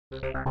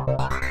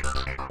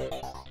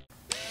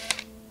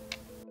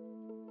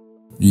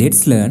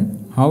Let's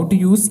learn how to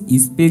use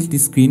split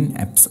screen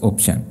apps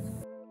option.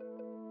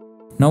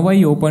 Now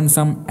I open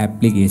some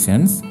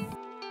applications.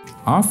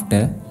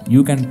 After,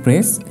 you can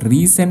press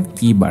recent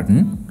key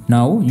button.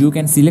 Now you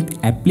can select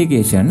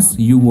applications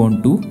you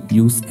want to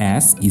use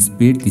as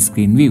split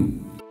screen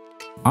view.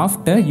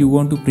 After, you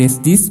want to press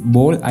this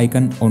ball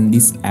icon on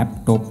this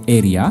app top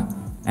area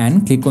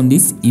and click on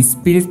this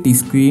split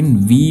screen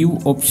view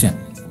option.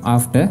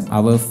 After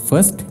our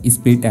first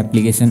split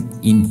application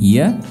in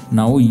here,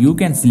 now you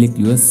can select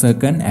your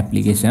second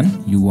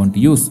application you want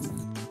to use.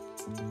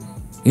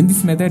 In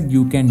this method,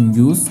 you can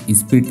use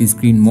split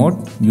screen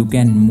mode. You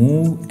can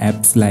move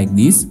apps like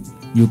this.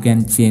 You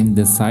can change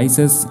the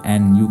sizes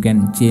and you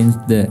can change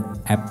the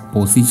app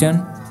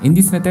position. In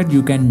this method,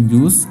 you can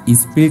use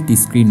split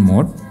screen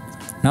mode.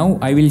 Now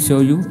I will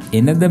show you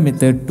another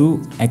method to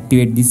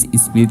activate this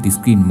split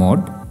screen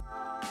mode.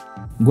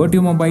 Go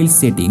to mobile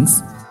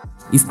settings.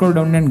 Scroll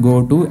down and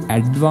go to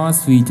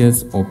advanced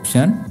features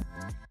option.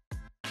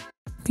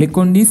 Click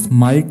on this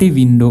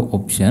multi-window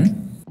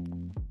option.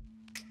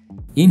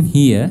 In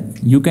here,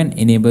 you can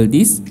enable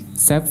this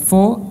set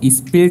for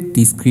split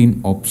screen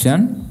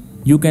option.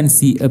 You can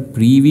see a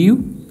preview.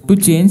 To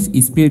change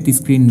split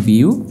screen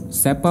view,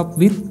 swipe up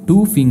with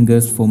 2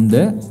 fingers from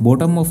the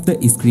bottom of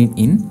the screen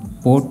in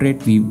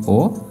portrait view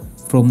or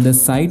from the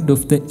side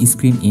of the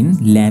screen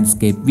in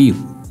landscape view.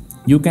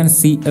 You can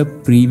see a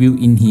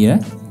preview in here.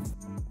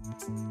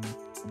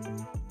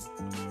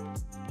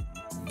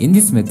 In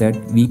this method,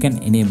 we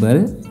can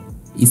enable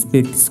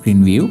split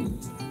screen view.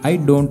 I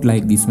don't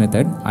like this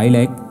method. I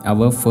like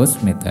our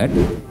first method.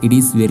 It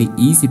is very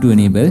easy to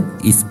enable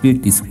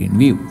split screen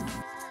view.